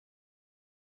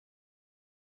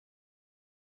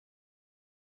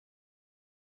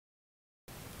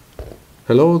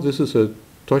Hello, this is a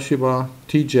Toshiba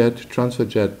TJet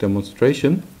TransferJet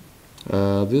demonstration.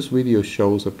 This video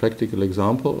shows a practical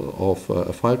example of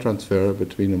a file transfer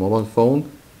between a mobile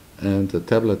phone and a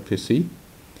tablet PC.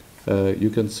 You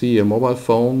can see a mobile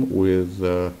phone with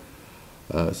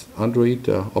Android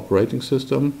operating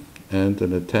system and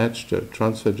an attached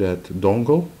TransferJet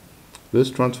dongle.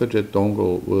 This TransferJet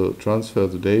dongle will transfer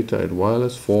the data in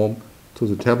wireless form to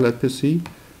the tablet PC.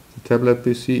 The tablet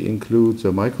PC includes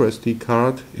a micro SD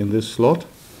card in this slot,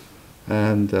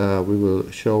 and we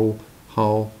will show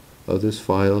how this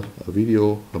file, a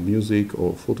video, a music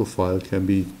or photo file, can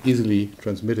be easily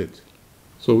transmitted.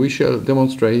 So we shall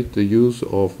demonstrate the use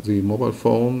of the mobile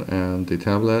phone and the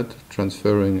tablet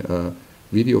transferring a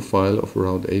video file of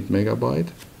around 8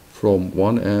 MB from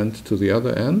one end to the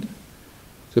other end.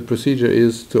 The procedure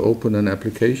is to open an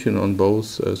application on both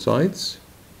sides.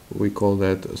 We call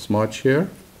that a Smart Share.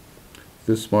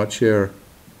 This Smart Share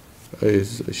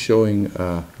is showing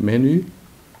a menu,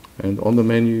 and on the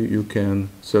menu you can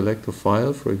select a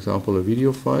file, for example a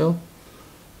video file.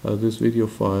 This video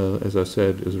file, as I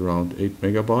said, is around 8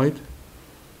 MB,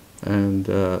 and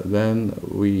then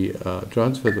we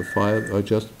transfer the file by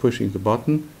just pushing the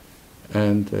button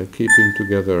and keeping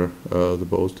together the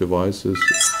both devices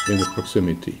in the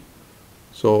proximity.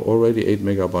 So already 8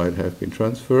 MB have been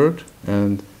transferred,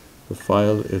 and the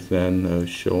file is then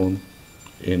shown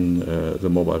in the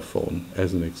mobile phone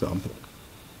as an example.